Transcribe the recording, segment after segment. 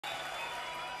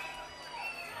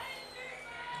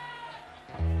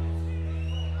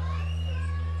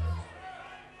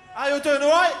you all doing all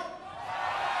right?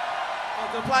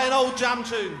 I'm going to play an old jam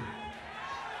tune.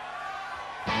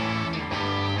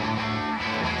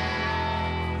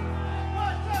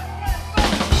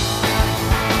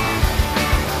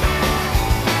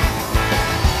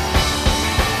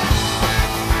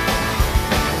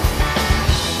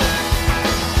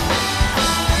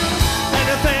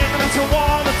 Anything that you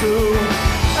want to do,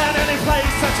 and any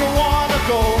place that you want to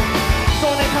go,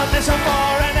 don't need permission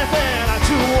for anything that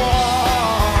you want.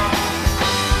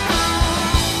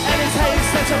 Any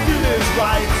taste that you feel is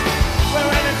right, wear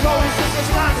any clothes just as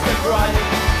long as they're bright.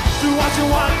 Do what you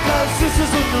want, cause this is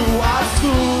a new art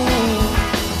school.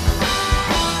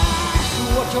 Do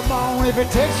what you want if it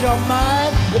takes your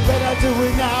mind. You better do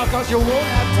it now, cause you won't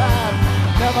have time.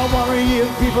 Never worry if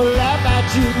people laugh at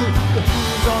you. The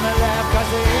fools only laugh cause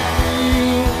they envy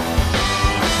you.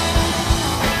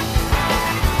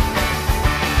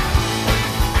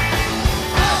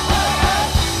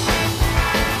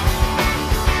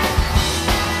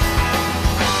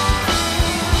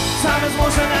 Time is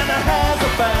motion and the hands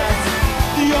are fast.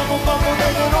 The young will mumble,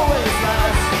 they don't always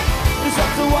last. It's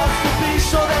up to us to be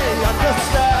sure they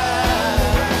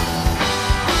understand.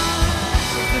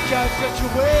 Who's the judge that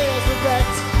your way is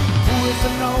correct? Who is to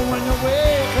know when the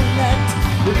way connect?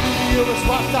 The media was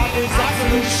washed out is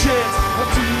absolute shit. The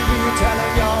TV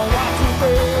telling y'all what to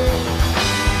be.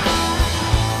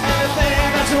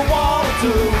 Anything that you want to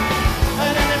do,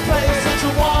 and any place that you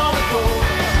want to go,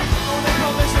 only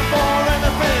permission for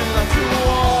anything that you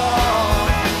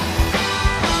want.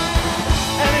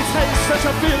 Any taste that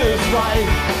you feel is right,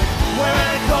 wear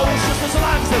any clothes just as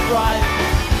long as they're bright.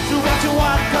 Do what you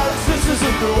want, cause this is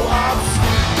a new art.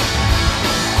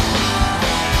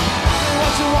 Do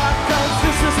what you want, cause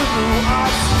this is a new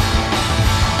art.